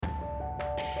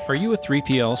Are you a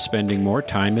 3PL spending more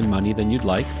time and money than you'd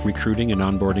like recruiting and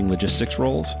onboarding logistics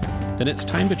roles? Then it's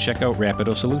time to check out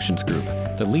Rapido Solutions Group,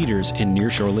 the leaders in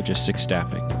nearshore logistics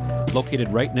staffing. Located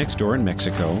right next door in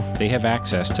Mexico, they have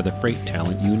access to the freight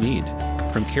talent you need.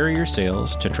 From carrier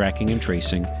sales to tracking and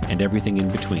tracing and everything in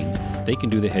between, they can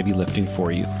do the heavy lifting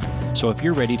for you. So if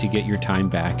you're ready to get your time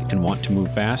back and want to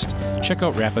move fast, check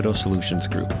out Rapido Solutions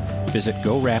Group. Visit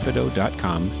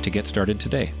gorapido.com to get started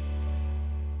today.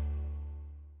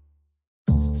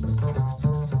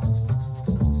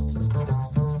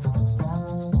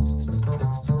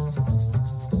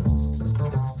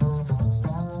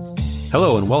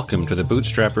 Hello and welcome to the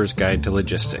Bootstrapper's Guide to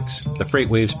Logistics, the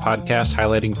FreightWaves podcast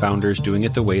highlighting founders doing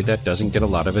it the way that doesn't get a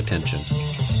lot of attention.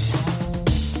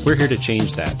 We're here to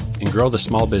change that and grow the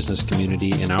small business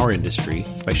community in our industry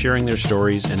by sharing their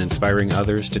stories and inspiring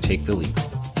others to take the leap.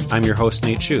 I'm your host,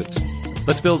 Nate Schutz.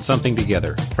 Let's build something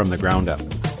together from the ground up.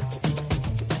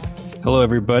 Hello,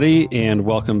 everybody, and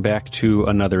welcome back to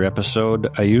another episode.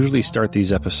 I usually start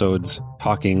these episodes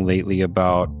talking lately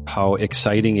about how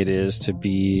exciting it is to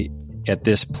be at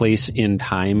this place in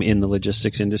time in the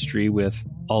logistics industry with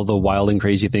all the wild and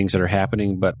crazy things that are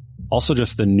happening, but also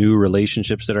just the new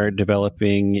relationships that are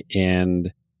developing.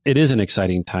 And it is an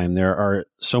exciting time. There are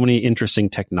so many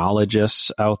interesting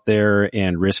technologists out there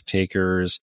and risk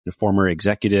takers, the former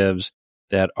executives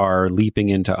that are leaping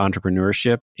into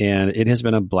entrepreneurship. And it has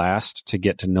been a blast to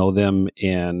get to know them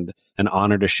and an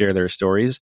honor to share their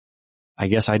stories. I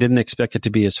guess I didn't expect it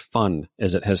to be as fun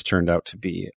as it has turned out to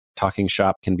be. Talking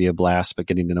shop can be a blast, but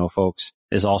getting to know folks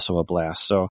is also a blast.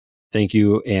 So thank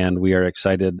you. And we are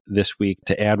excited this week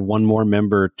to add one more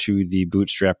member to the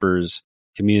Bootstrappers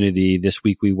community. This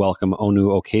week, we welcome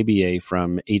Onu Okebie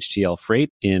from HTL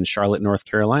Freight in Charlotte, North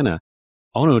Carolina.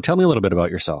 Onu, tell me a little bit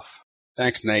about yourself.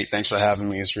 Thanks, Nate. Thanks for having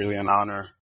me. It's really an honor.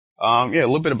 A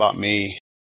little bit about me.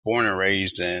 Born and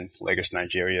raised in Lagos,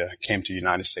 Nigeria. Came to the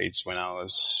United States when I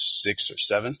was 6 or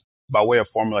 7. By way of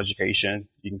formal education,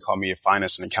 you can call me a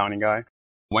finance and accounting guy.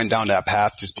 Went down that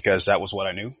path just because that was what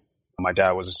I knew. My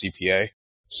dad was a CPA,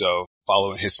 so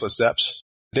following his footsteps.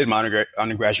 Did my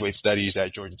undergraduate studies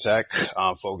at Georgia Tech,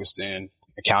 focused in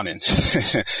accounting.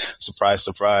 Surprise,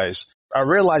 surprise. I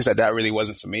realized that really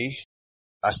wasn't for me.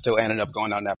 I still ended up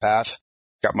going down that path.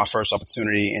 Got my first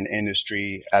opportunity in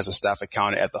industry as a staff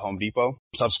accountant at the Home Depot.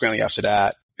 Subsequently after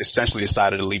that, essentially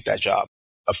decided to leave that job.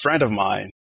 A friend of mine,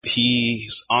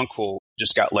 his uncle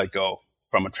just got let go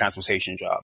from a transportation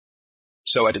job.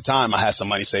 So at the time I had some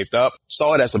money saved up,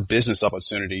 saw it as a business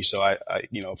opportunity. So I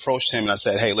approached him and I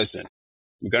said, hey, listen,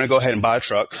 we're going to go ahead and buy a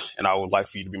truck and I would like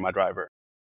for you to be my driver.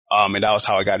 And that was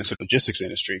how I got into the logistics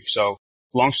industry. So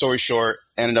long story short,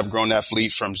 ended up growing that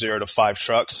fleet from 0 to 5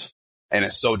 trucks and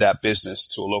then sold that business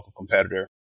to a local competitor.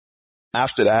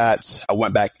 After that, I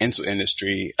went back into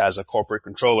industry as a corporate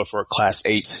controller for a Class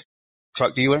 8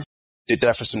 truck dealer. Did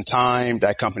that for some time.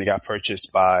 That company got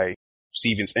purchased by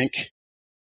Stevens Inc.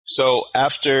 So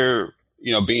after,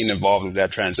 being involved with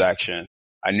that transaction,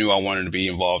 I knew I wanted to be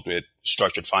involved with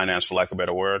structured finance, for lack of a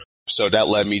better word. So that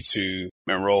led me to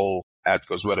enroll at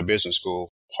Gozueta Business School,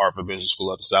 Harvard Business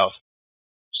School of the South.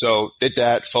 So did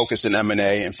that, focused in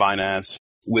M&A and finance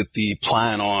with the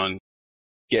plan on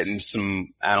getting some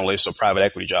analyst or private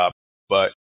equity job.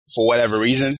 But for whatever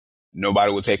reason,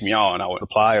 nobody would take me on. I would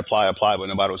apply, but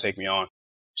nobody would take me on.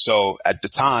 So at the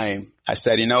time, I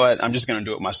said, you know what? I'm just going to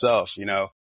do it myself,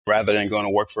 rather than going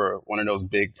to work for one of those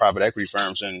big private equity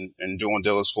firms and doing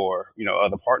deals for,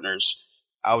 other partners.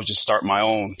 I would just start my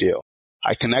own deal.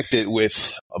 I connected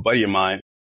with a buddy of mine.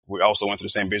 We also went to the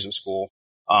same business school.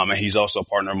 And he's also a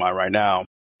partner of mine right now.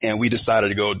 And we decided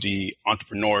to go the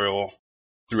entrepreneurial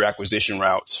through acquisition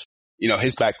route.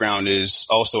 His background is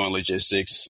also in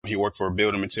logistics. He worked for a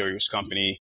building materials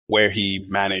company where he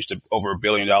managed over $1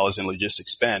 billion in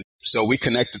logistics spend. So we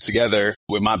connected together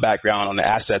with my background on the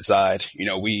asset side.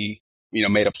 We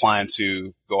made a plan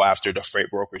to go after the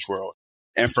freight brokerage world.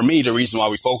 And for me, the reason why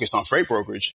we focus on freight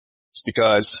brokerage is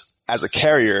because as a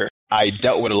carrier, I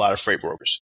dealt with a lot of freight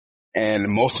brokers and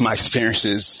most of my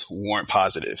experiences weren't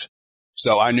positive.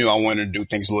 So I knew I wanted to do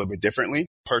things a little bit differently.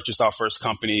 Purchased our first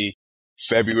company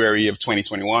February of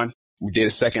 2021. We did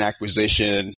a second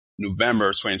acquisition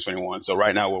November 2021. So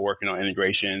right now we're working on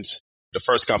integrations. The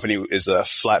first company is a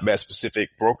flatbed specific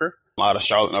broker out of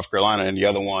Charlotte, North Carolina. And the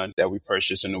other one that we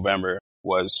purchased in November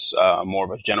was more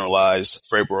of a generalized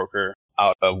freight broker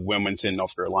out of Wilmington,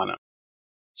 North Carolina.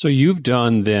 So you've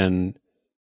done then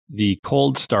the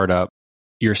cold startup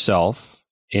yourself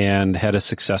and had a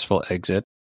successful exit.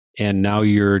 And now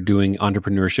you're doing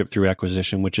entrepreneurship through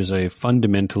acquisition, which is a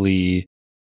fundamentally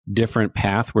different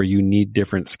path where you need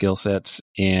different skill sets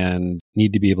and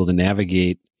need to be able to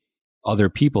navigate other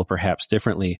people perhaps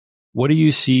differently. What do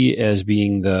you see as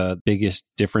being the biggest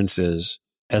differences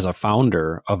as a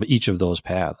founder of each of those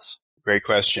paths? Great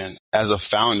question. As a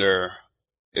founder,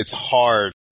 it's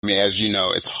hard. I mean, as you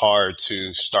know, it's hard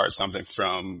to start something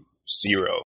from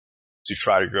zero to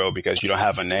try to grow because you don't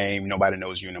have a name. Nobody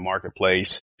knows you in the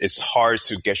marketplace. It's hard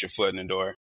to get your foot in the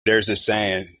door. There's this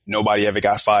saying, nobody ever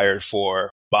got fired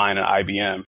for buying an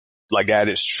IBM. Like that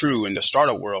is true in the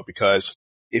startup world because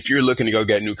if you're looking to go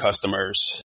get new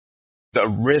customers, the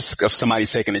risk of somebody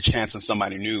taking a chance on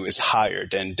somebody new is higher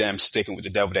than them sticking with the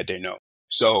devil that they know.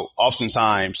 So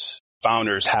oftentimes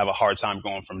founders have a hard time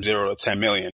going from 0 to 10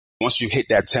 million. Once you hit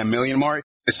that 10 million mark,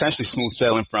 essentially smooth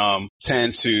sailing from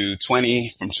 10 to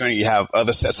 20. From 20, you have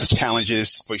other sets of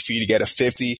challenges for you to get a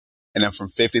 50. And then from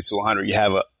 50 to 100, you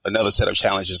have another set of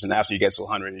challenges. And after you get to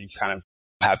 100, you kind of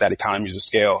have that economies of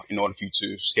scale in order for you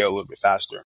to scale a little bit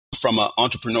faster. From an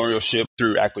entrepreneurship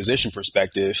through acquisition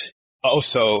perspective,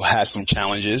 also has some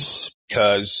challenges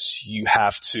because you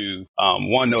have to,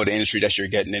 one, know the industry that you're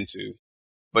getting into.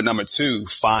 But number two,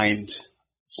 find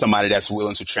somebody that's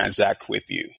willing to transact with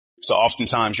you. So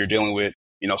oftentimes you're dealing with,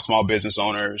 small business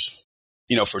owners.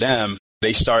 For them,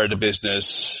 they started a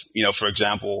business, for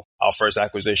example, our first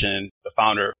acquisition, the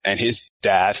founder and his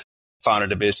dad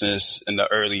founded a business in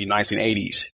the early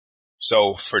 1980s.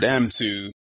 So for them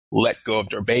to let go of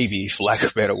their baby, for lack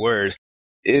of a better word,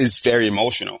 is very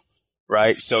emotional,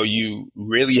 right? So you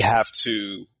really have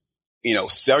to,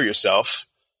 sell yourself,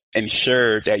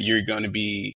 ensure that you're going to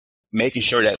be making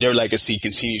sure that their legacy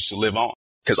continues to live on.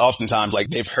 Because oftentimes,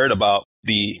 they've heard about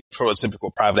the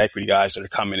prototypical private equity guys that are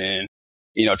coming in,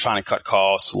 trying to cut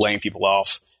costs, laying people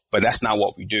off. But that's not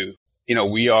what we do.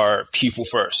 We are people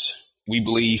first. We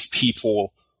believe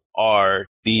people are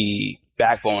the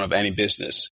backbone of any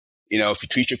business. If you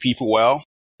treat your people well,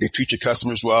 you treat your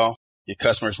customers well, your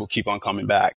customers will keep on coming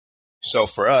back. So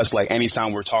for us,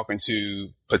 anytime we're talking to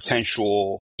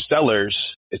potential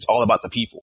sellers, it's all about the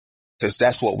people because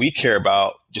that's what we care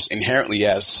about just inherently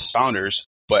as founders.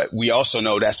 But we also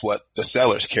know that's what the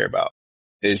sellers care about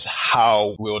is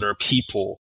how will their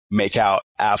people make out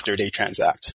after they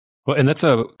transact. Well, and that's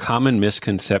a common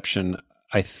misconception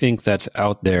I think that's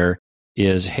out there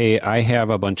is, hey, I have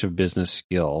a bunch of business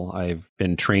skill. I've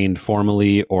been trained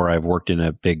formally or I've worked in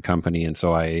a big company. And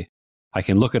so I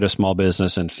can look at a small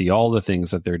business and see all the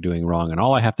things that they're doing wrong. And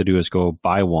all I have to do is go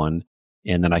buy one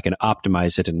and then I can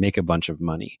optimize it and make a bunch of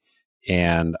money.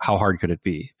 And how hard could it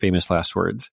be? Famous last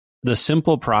words. The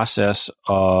simple process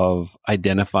of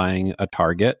identifying a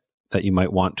target that you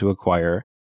might want to acquire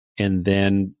and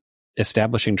then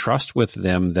establishing trust with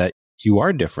them that you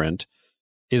are different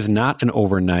is not an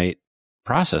overnight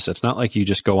process. It's not like you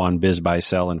just go on Biz Buy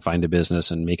Sell and find a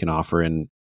business and make an offer and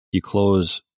you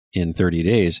close in 30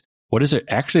 days. What is it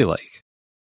actually like?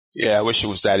 Yeah, I wish it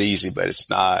was that easy, but it's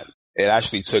not. It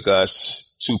actually took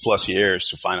us 2+ years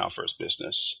to find our first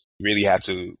business. We really had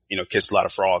to, kiss a lot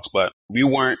of frogs, but we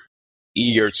weren't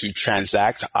eager to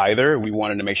transact either. We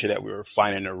wanted to make sure that we were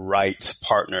finding the right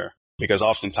partner because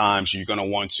oftentimes you're going to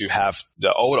want to have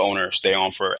the old owner stay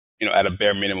on for, at a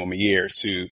bare minimum a year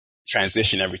to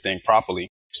transition everything properly.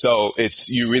 So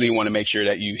you really want to make sure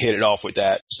that you hit it off with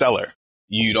that seller.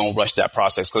 You don't rush that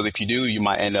process because if you do, you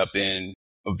might end up in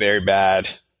a very bad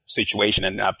situation.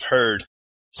 And I've heard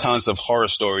tons of horror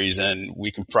stories and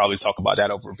we can probably talk about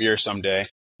that over a beer someday.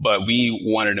 But we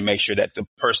wanted to make sure that the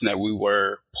person that we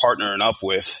were partnering up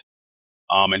with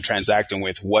and transacting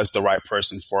with was the right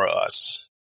person for us.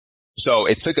 So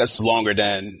it took us longer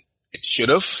than it should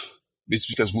have. It's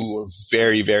because we were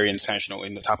very, very intentional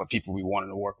in the type of people we wanted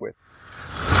to work with.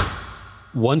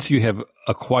 Once you have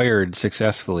acquired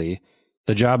successfully,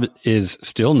 the job is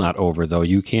still not over, though.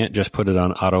 You can't just put it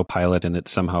on autopilot and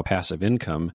it's somehow passive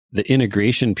income. The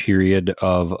integration period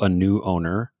of a new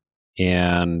owner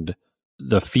and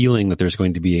the feeling that there's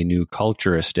going to be a new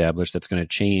culture established that's going to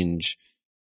change,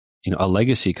 a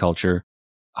legacy culture.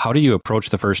 How do you approach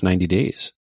the first 90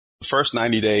 days? The first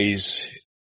 90 days,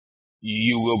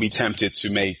 you will be tempted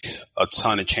to make a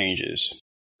ton of changes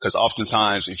because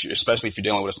oftentimes, especially if you're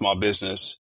dealing with a small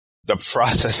business, the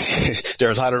process,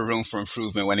 there's a lot of room for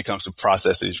improvement when it comes to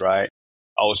processes, right?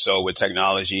 Also with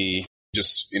technology,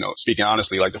 just, speaking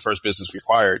honestly, the first business we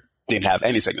acquired didn't have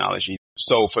any technology.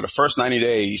 So for the first 90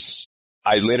 days,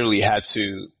 I literally had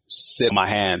to sit on my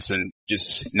hands and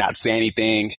just not say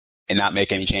anything and not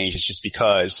make any changes just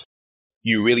because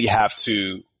you really have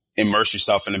to immerse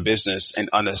yourself in the business and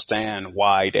understand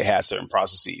why they had certain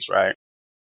processes, right?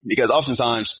 Because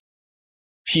oftentimes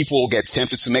people get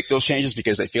tempted to make those changes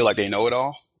because they feel like they know it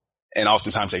all. And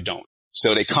oftentimes they don't.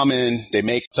 So they come in, they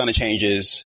make a ton of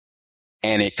changes,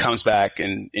 and it comes back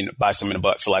and bites them in the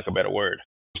butt, for lack of a better word.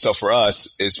 So for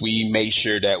us is we make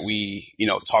sure that we,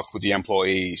 talk with the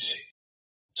employees,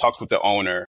 talk with the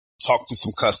owner, talk to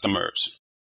some customers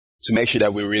to make sure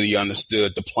that we really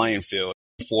understood the playing field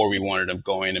before we wanted to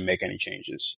go in and make any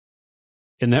changes.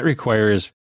 And that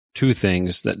requires two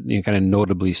things that kind of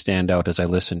notably stand out as I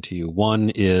listen to you. One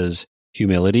is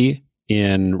humility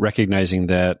in recognizing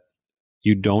that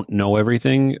you don't know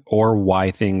everything or why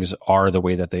things are the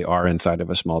way that they are inside of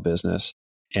a small business.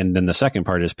 And then the second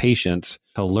part is patience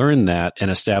to learn that and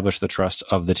establish the trust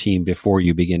of the team before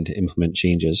you begin to implement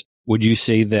changes. Would you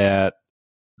say that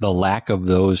the lack of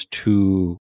those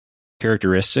two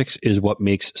characteristics is what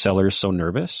makes sellers so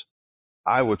nervous?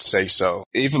 I would say so.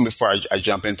 Even before I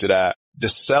jump into that, the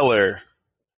seller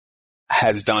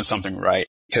has done something right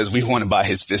because we want to buy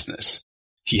his business.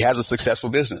 He has a successful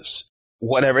business.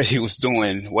 Whatever he was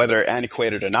doing, whether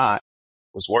antiquated or not,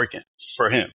 was working for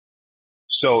him.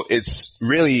 So it's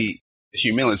really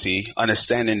humility,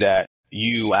 understanding that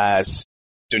you as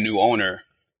the new owner,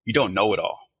 you don't know it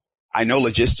all. I know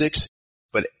logistics,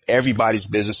 but everybody's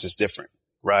business is different,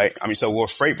 right? I mean, so we're a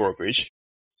freight brokerage.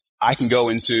 I can go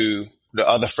into the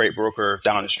other freight broker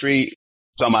down the street,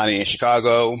 somebody in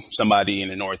Chicago, somebody in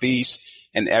the Northeast,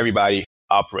 and everybody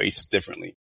operates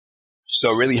differently.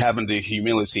 So really having the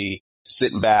humility,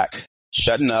 sitting back,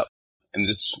 shutting up, and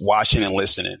just watching and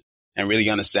listening and really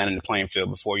understanding the playing field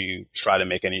before you try to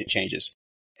make any changes.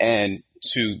 And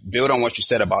to build on what you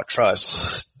said about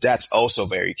trust, that's also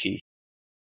very key.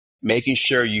 Making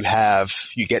sure you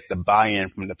get the buy-in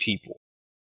from the people.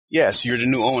 Yes, you're the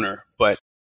new owner, but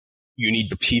you need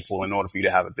the people in order for you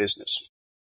to have a business.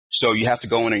 So you have to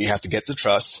go in and you have to get the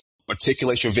trust,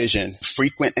 articulate your vision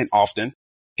frequent and often,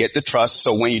 get the trust.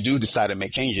 So when you do decide to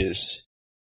make changes,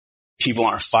 people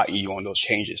aren't fighting you on those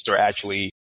changes. They're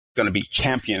actually going to be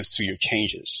champions to your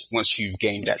changes once you've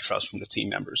gained that trust from the team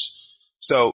members.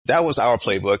 So that was our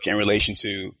playbook in relation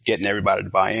to getting everybody to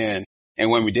buy in. And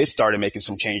when we did start making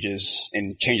some changes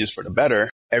and changes for the better,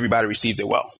 everybody received it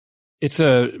well. It's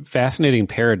a fascinating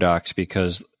paradox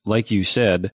because, like you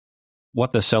said,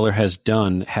 what the seller has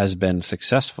done has been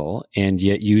successful, and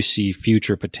yet you see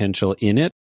future potential in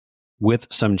it with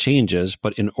some changes.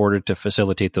 But in order to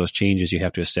facilitate those changes, you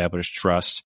have to establish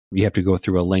trust. You have to go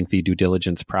through a lengthy due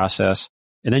diligence process,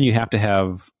 and then you have to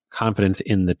have confidence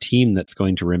in the team that's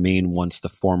going to remain once the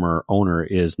former owner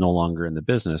is no longer in the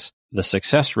business. The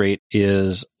success rate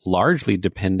is largely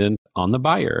dependent on the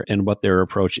buyer and what their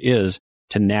approach is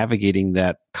to navigating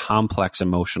that complex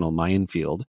emotional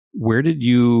minefield. Where did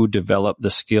you develop the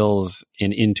skills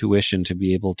and intuition to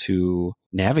be able to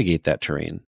navigate that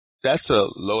terrain? That's a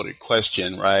loaded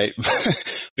question, right?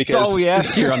 Because that's all we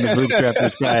ask here on the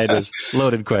Bootstrappers Guide is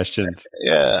loaded questions.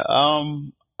 Yeah.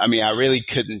 I mean, I really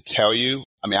couldn't tell you.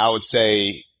 I mean, I would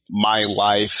say my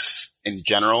life in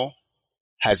general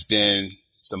has been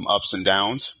some ups and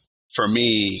downs. For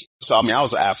me, I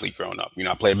was an athlete growing up.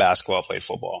 I played basketball, played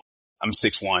football. I'm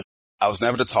 6'1". I was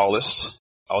never the tallest.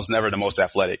 I was never the most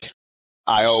athletic.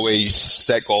 I always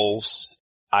set goals.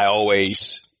 I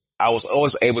was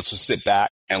always able to sit back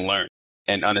and learn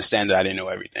and understand that I didn't know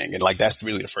everything. And that's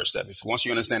really the first step. Once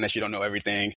you understand that you don't know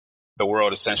everything, the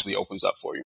world essentially opens up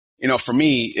for you. For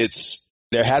me,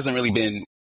 there hasn't really been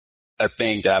a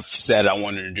thing that I've said I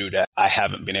wanted to do that I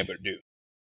haven't been able to do.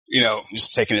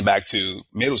 Just taking it back to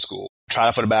middle school, tried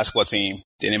out for the basketball team,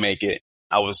 didn't make it.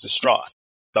 I was distraught.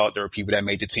 Thought there were people that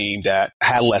made the team that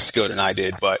had less skill than I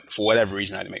did, but for whatever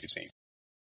reason, I didn't make the team.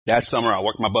 That summer, I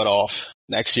worked my butt off.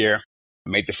 Next year, I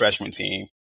made the freshman team.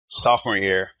 Sophomore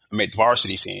year, I made the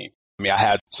varsity team. I mean, I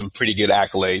had some pretty good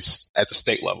accolades at the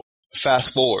state level.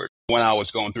 Fast forward, when I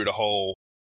was going through the whole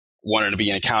wanting to be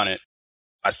an accountant,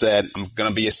 I said, I'm going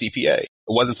to be a CPA. It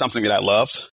wasn't something that I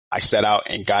loved. I set out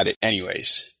and got it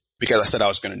anyways because I said I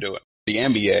was going to do it. The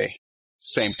MBA,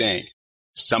 same thing.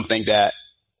 Something that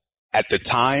at the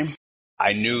time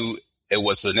I knew it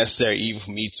was a necessary evil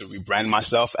for me to rebrand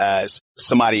myself as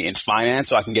somebody in finance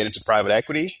so I can get into private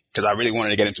equity because I really wanted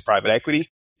to get into private equity.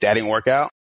 That didn't work out.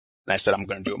 And I said, I'm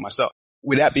going to do it myself.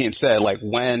 With that being said,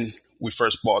 when we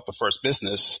first bought the first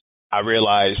business, I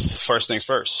realized first things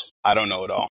first, I don't know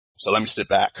it all. So let me sit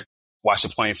back, watch the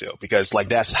playing field because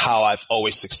that's how I've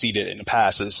always succeeded in the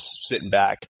past is sitting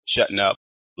back, shutting up,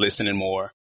 listening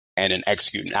more, and then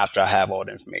executing after I have all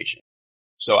the information.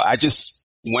 So I just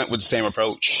went with the same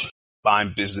approach,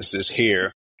 buying businesses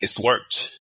here. It's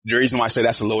worked. The reason why I say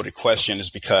that's a loaded question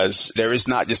is because there is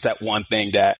not just that one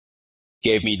thing that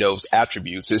gave me those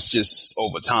attributes. It's just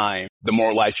over time, the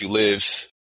more life you live,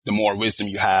 the more wisdom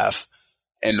you have.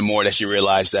 And the more that you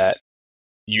realize that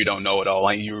you don't know it all,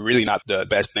 and you're really not the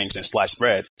best things in sliced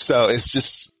bread. So it's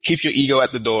just keep your ego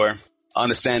at the door,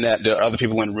 understand that there are other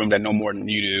people in the room that know more than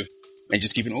you do, and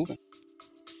just keep it moving.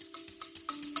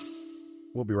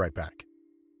 We'll be right back.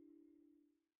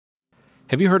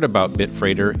 Have you heard about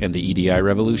Bitfreighter and the EDI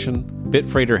revolution?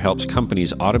 Bitfreighter helps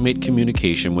companies automate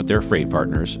communication with their freight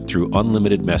partners through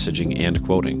unlimited messaging and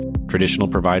quoting. Traditional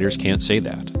providers can't say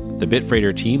that. The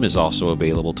Bitfreighter team is also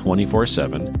available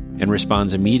 24/7 and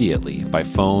responds immediately by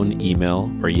phone,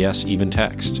 email, or yes, even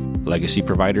text. Legacy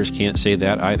providers can't say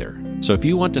that either. So if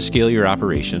you want to scale your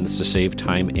operations to save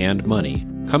time and money,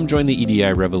 come join the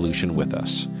EDI revolution with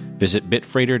us. Visit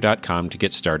bitfreighter.com to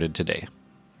get started today.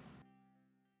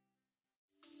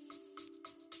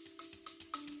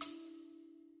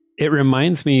 It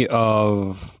reminds me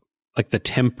of like the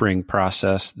tempering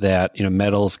process that,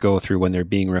 metals go through when they're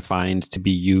being refined to be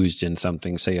used in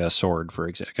something, say a sword, for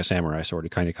example, like a samurai sword.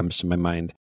 It kind of comes to my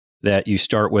mind that you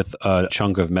start with a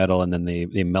chunk of metal and then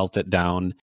they melt it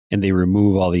down and they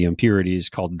remove all the impurities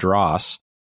called dross.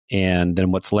 And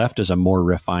then what's left is a more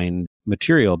refined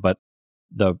material. But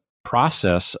the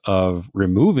process of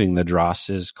removing the dross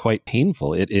is quite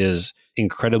painful. It is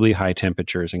incredibly high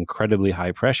temperatures, incredibly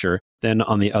high pressure. Then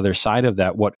on the other side of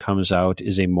that, what comes out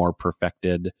is a more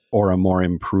perfected or a more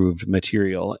improved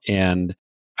material. And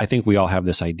I think we all have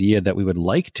this idea that we would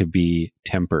like to be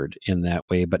tempered in that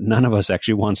way, but none of us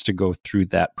actually wants to go through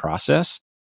that process.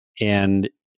 And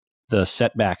the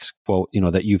setbacks, quote,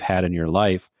 that you've had in your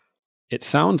life, it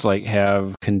sounds like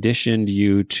have conditioned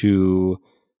you to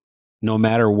no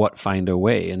matter what, find a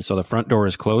way. And so the front door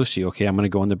is closed to you. Okay, I'm going to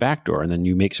go in the back door. And then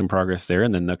you make some progress there.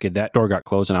 And then, okay, that door got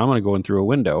closed and I'm going to go in through a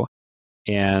window.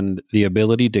 And the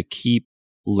ability to keep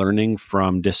learning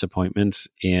from disappointments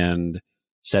and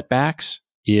setbacks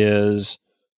is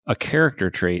a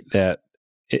character trait that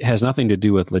it has nothing to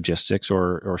do with logistics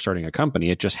or starting a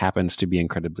company. It just happens to be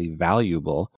incredibly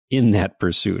valuable in that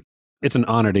pursuit. It's an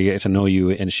honor to get to know you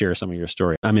and share some of your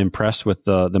story. I'm impressed with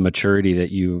the maturity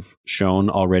that you've shown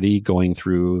already going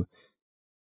through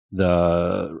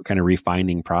the kind of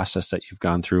refining process that you've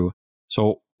gone through.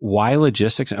 So why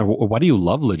logistics? Why do you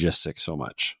love logistics so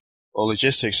much? Well,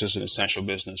 logistics is an essential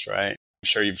business, right? I'm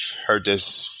sure you've heard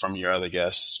this from your other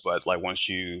guests, but like once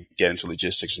you get into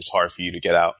logistics, it's hard for you to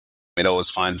get out. It always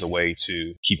finds a way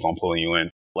to keep on pulling you in.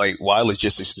 Like why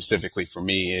logistics specifically for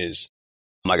me is,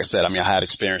 like I said, I had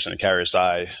experience on the carrier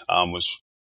side, was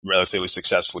relatively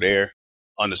successful there,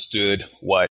 understood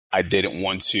what I didn't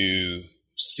want to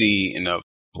see in a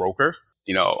broker.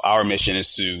 Our mission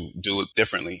is to do it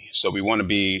differently. So we want to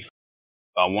be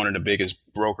one of the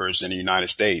biggest brokers in the United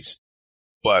States,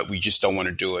 but we just don't want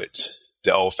to do it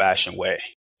the old fashioned way.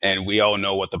 And we all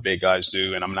know what the big guys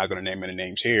do. And I'm not going to name any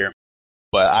names here,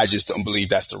 but I just don't believe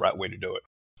that's the right way to do it.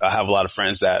 I have a lot of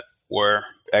friends that were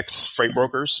ex-freight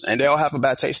brokers, and they all have a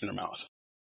bad taste in their mouth.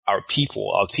 Our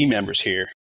people, our team members here,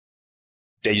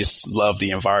 they just love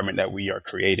the environment that we are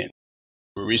creating.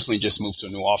 We recently just moved to a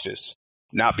new office,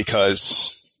 not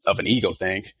because of an ego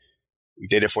thing. We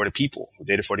did it for the people. We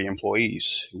did it for the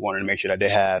employees. We wanted to make sure that they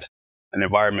had an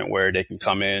environment where they can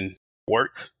come in,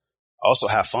 work, also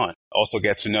have fun, also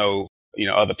get to know,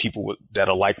 other people that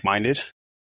are like-minded,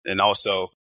 and also,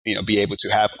 be able to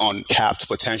have uncapped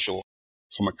potential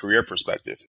from a career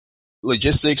perspective.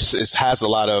 Logistics has a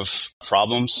lot of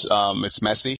problems. It's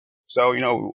messy.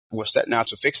 So, we're setting out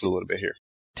to fix it a little bit here.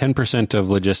 10% of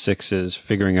logistics is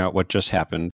figuring out what just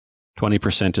happened.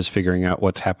 20% is figuring out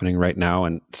what's happening right now.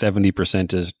 And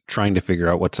 70% is trying to figure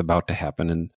out what's about to happen.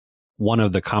 And one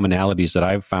of the commonalities that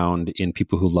I've found in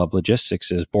people who love logistics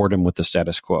is boredom with the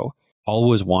status quo.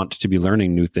 Always want to be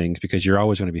learning new things because you're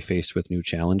always going to be faced with new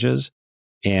challenges.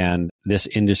 And this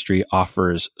industry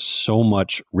offers so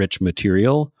much rich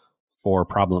material for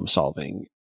problem solving.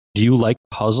 Do you like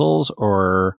puzzles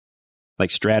or like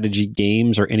strategy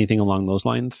games or anything along those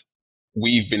lines?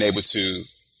 We've been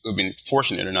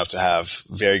fortunate enough to have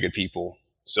very good people.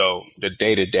 So the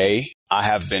day to day, I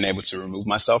have been able to remove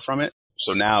myself from it.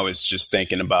 So now it's just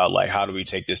thinking about like, how do we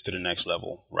take this to the next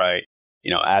level, right?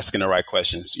 Asking the right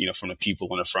questions, from the people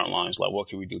on the front lines, like what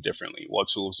can we do differently? What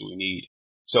tools do we need?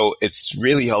 So it's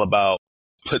really all about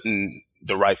putting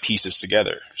the right pieces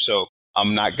together. So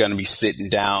I'm not going to be sitting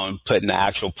down, putting the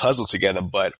actual puzzle together,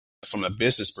 but from a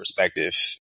business perspective,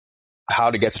 how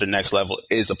to get to the next level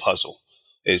is a puzzle.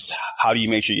 Is how do you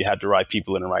make sure you have the right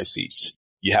people in the right seats?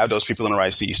 You have those people in the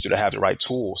right seats to have the right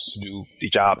tools to do the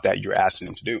job that you're asking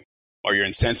them to do, or your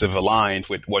incentive aligned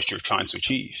with what you're trying to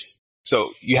achieve.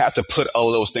 So you have to put all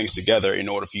of those things together in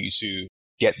order for you to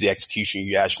get the execution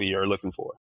you actually are looking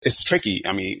for. It's tricky.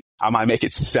 I mean, I might make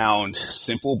it sound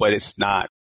simple, but it's not.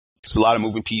 It's a lot of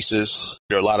moving pieces.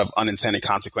 There are a lot of unintended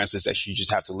consequences that you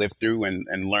just have to live through and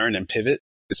learn and pivot.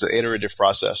 It's an iterative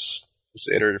process.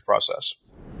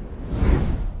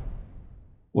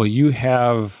 Well, you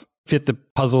have fit the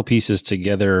puzzle pieces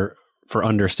together for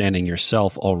understanding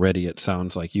yourself already. It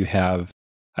sounds like you have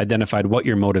identified what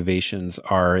your motivations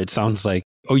are. It sounds like,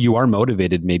 you are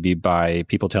motivated maybe by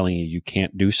people telling you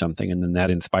can't do something, and then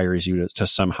that inspires you to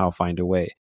somehow find a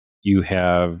way. You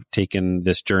have taken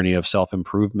this journey of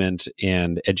self-improvement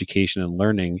and education and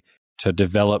learning to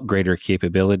develop greater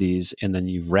capabilities, and then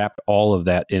you've wrapped all of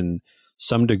that in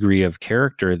some degree of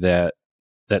character that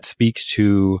speaks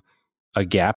to a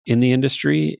gap in the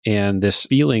industry and this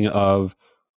feeling of,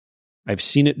 I've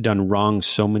seen it done wrong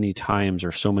so many times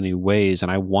or so many ways,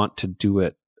 and I want to do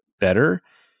it better.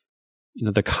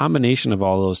 The combination of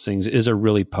all those things is a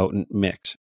really potent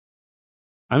mix.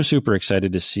 I'm super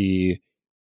excited to see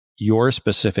your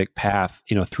specific path,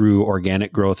 through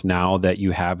organic growth now that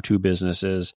you have two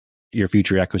businesses, your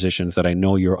future acquisitions that I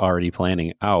know you're already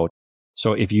planning out.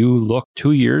 So if you look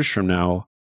 2 years from now,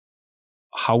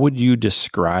 how would you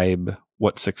describe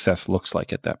what success looks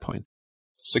like at that point?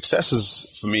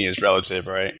 Success for me is relative,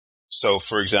 right? So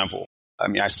for example,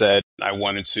 I said I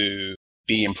wanted to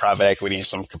be in private equity in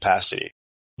some capacity,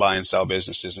 buy and sell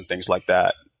businesses and things like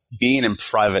that. Being in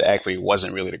private equity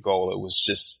wasn't really the goal. It was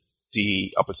just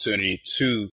the opportunity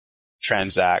to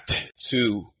transact,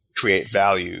 to create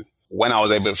value. When I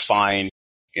was able to find,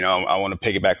 I want to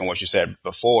piggyback on what you said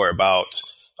before about,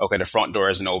 okay, the front door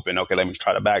isn't open. Okay, let me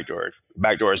try the back door. The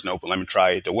back door isn't open. Let me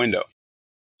try the window.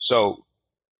 So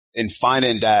in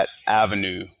finding that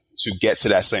avenue to get to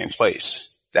that same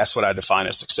place, that's what I define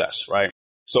as success, right?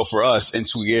 So for us in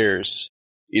 2 years,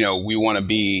 we want to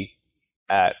be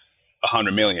at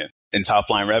 100 million in top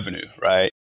line revenue, right?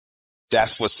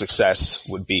 That's what success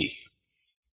would be.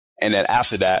 And then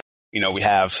after that, we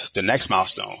have the next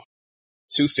milestone,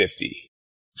 250,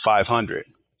 500,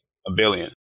 a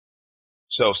billion.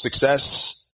 So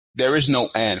success, there is no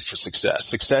end for success.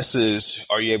 Success is,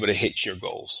 are you able to hit your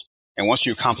goals? And once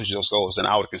you accomplish those goals, then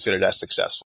I would consider that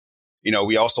successful.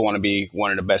 We also want to be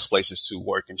one of the best places to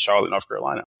work in Charlotte, North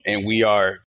Carolina. And we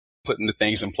are putting the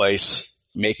things in place,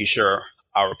 making sure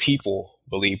our people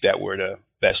believe that we're the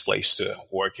best place to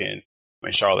work in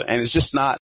Charlotte. And it's just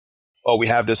not, we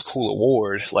have this cool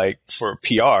award like for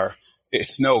PR.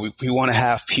 It's no, we want to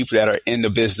have people that are in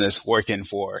the business working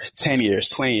for 10 years,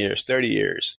 20 years, 30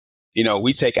 years.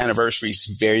 We take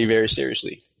anniversaries very, very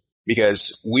seriously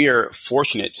because we are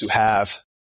fortunate to have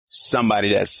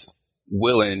somebody that's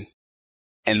willing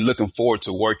and looking forward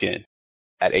to working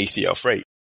at ACL Freight.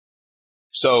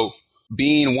 So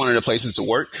being one of the places to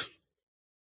work,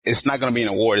 it's not going to be an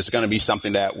award. It's going to be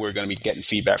something that we're going to be getting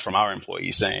feedback from our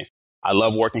employees saying, I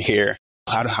love working here.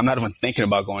 I'm not even thinking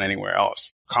about going anywhere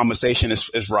else. Compensation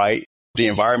is right. The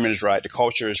environment is right. The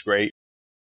culture is great.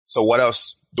 So what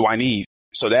else do I need?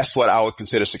 So that's what I would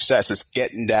consider success, is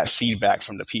getting that feedback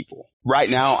from the people. Right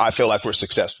now, I feel like we're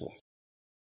successful.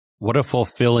 What a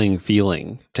fulfilling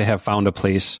feeling to have found a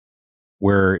place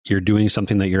where you're doing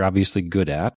something that you're obviously good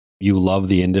at. You love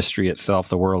the industry itself.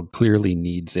 The world clearly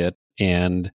needs it,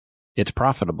 and it's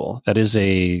profitable. That is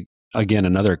again,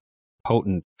 another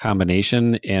potent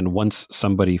combination. And once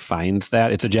somebody finds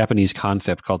that, it's a Japanese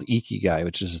concept called ikigai,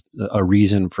 which is a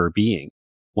reason for being.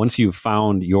 Once you've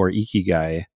found your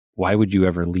ikigai, why would you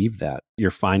ever leave that? You're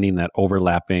finding that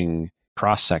overlapping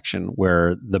cross section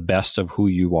where the best of who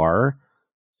you are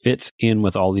fits in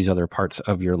with all these other parts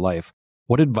of your life.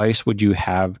 What advice would you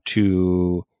have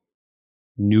to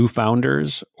new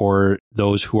founders or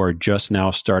those who are just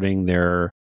now starting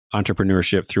their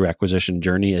entrepreneurship through acquisition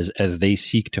journey as they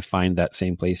seek to find that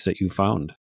same place that you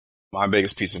found? My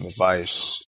biggest piece of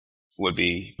advice would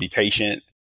be patient,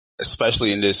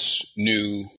 especially in this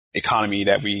new economy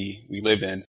that we live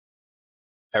in.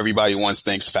 Everybody wants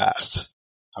things fast.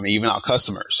 Even our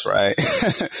customers, right?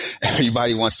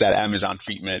 Everybody wants that Amazon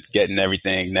treatment, getting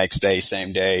everything next day,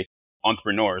 same day.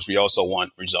 Entrepreneurs, we also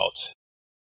want results.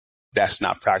 That's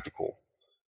not practical.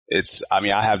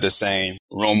 I have this saying,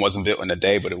 Rome wasn't built in a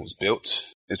day, but it was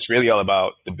built. It's really all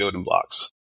about the building blocks.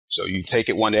 So you take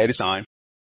it one day at a time,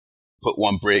 put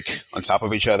one brick on top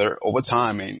of each other over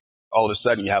time, and all of a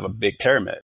sudden you have a big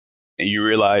pyramid. And you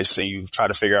realize, and you try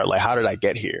to figure out, how did I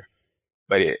get here?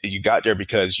 But you got there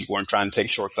because you weren't trying to take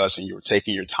shortcuts, and you were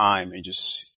taking your time and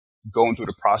just going through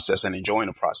the process and enjoying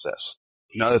the process.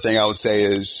 Another thing I would say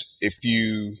is if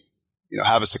you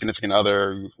have a significant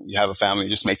other, you have a family,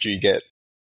 just make sure you get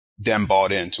them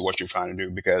bought into what you're trying to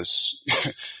do, because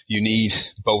you need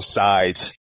both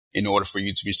sides in order for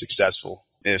you to be successful.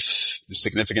 If the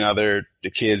significant other,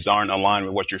 the kids aren't aligned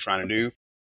with what you're trying to do,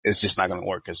 it's just not going to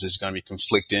work because there's going to be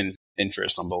conflicting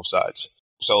interests on both sides.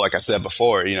 So like I said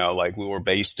before, like we were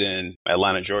based in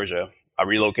Atlanta, Georgia. I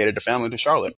relocated the family to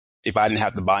Charlotte. If I didn't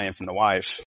have the buy-in from the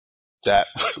wife, that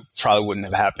probably wouldn't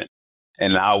have happened.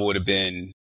 And I would have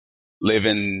been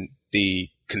living the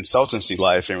consultancy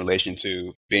life in relation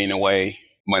to being away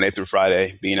Monday through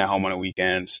Friday, being at home on the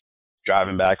weekends,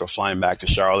 driving back or flying back to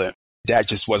Charlotte. That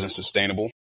just wasn't sustainable.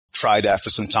 Tried that for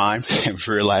some time and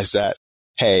realized that,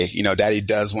 hey, daddy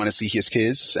does want to see his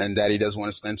kids and daddy does want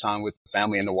to spend time with the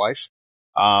family and the wife.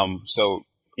 So,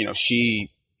 she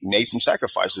made some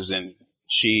sacrifices and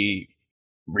she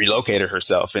relocated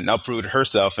herself and uprooted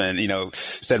herself and,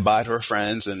 said bye to her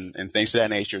friends and things of that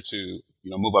nature to,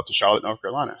 move up to Charlotte, North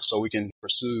Carolina so we can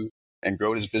pursue and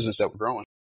grow this business that we're growing.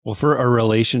 Well, for a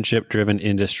relationship-driven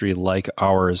industry like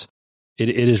ours, it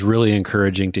is really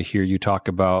encouraging to hear you talk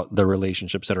about the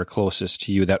relationships that are closest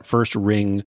to you. That first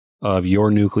ring of your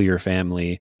nuclear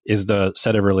family is the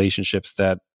set of relationships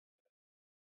that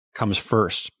comes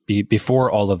first before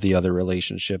all of the other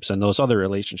relationships. And those other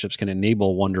relationships can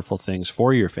enable wonderful things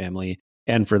for your family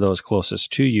and for those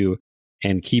closest to you.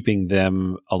 And keeping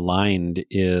them aligned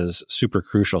is super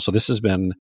crucial. So this has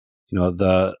been,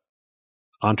 the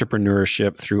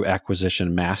Entrepreneurship Through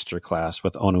Acquisition Masterclass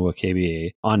with Onu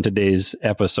Akebie on today's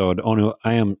episode. Onu,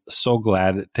 I am so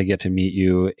glad to get to meet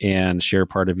you and share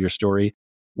part of your story.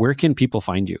 Where can people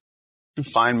find you? You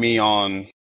can find me on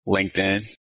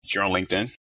LinkedIn, if you're on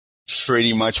LinkedIn.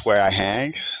 Pretty much where I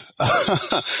hang.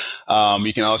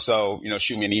 You can also,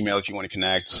 shoot me an email if you want to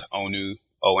connect, Onu,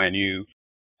 ONU,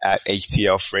 at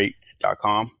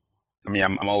htlfreight.com.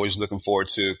 I'm always looking forward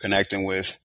to connecting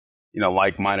with,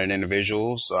 like-minded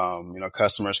individuals,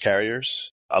 customers,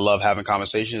 carriers. I love having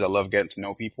conversations. I love getting to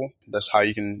know people. That's how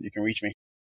you can reach me.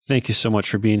 Thank you so much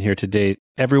for being here today.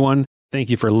 Everyone, thank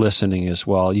you for listening as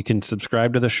well. You can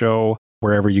subscribe to the show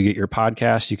wherever you get your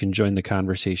podcast. You can join the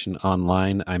conversation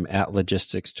online. I'm at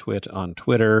Logistics Twit on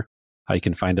Twitter. You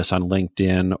can find us on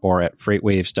LinkedIn or at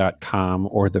freightwaves.com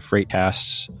or the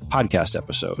Freightcasts podcast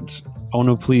episodes.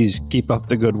 Onu, please keep up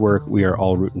the good work. We are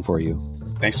all rooting for you.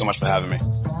 Thanks so much for having me.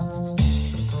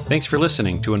 Thanks for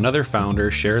listening to another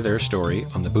founder share their story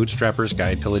on the Bootstrapper's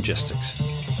Guide to Logistics.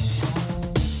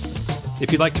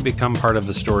 If you'd like to become part of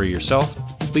the story yourself,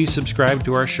 please subscribe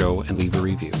to our show and leave a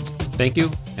review. Thank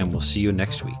you, and we'll see you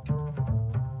next week.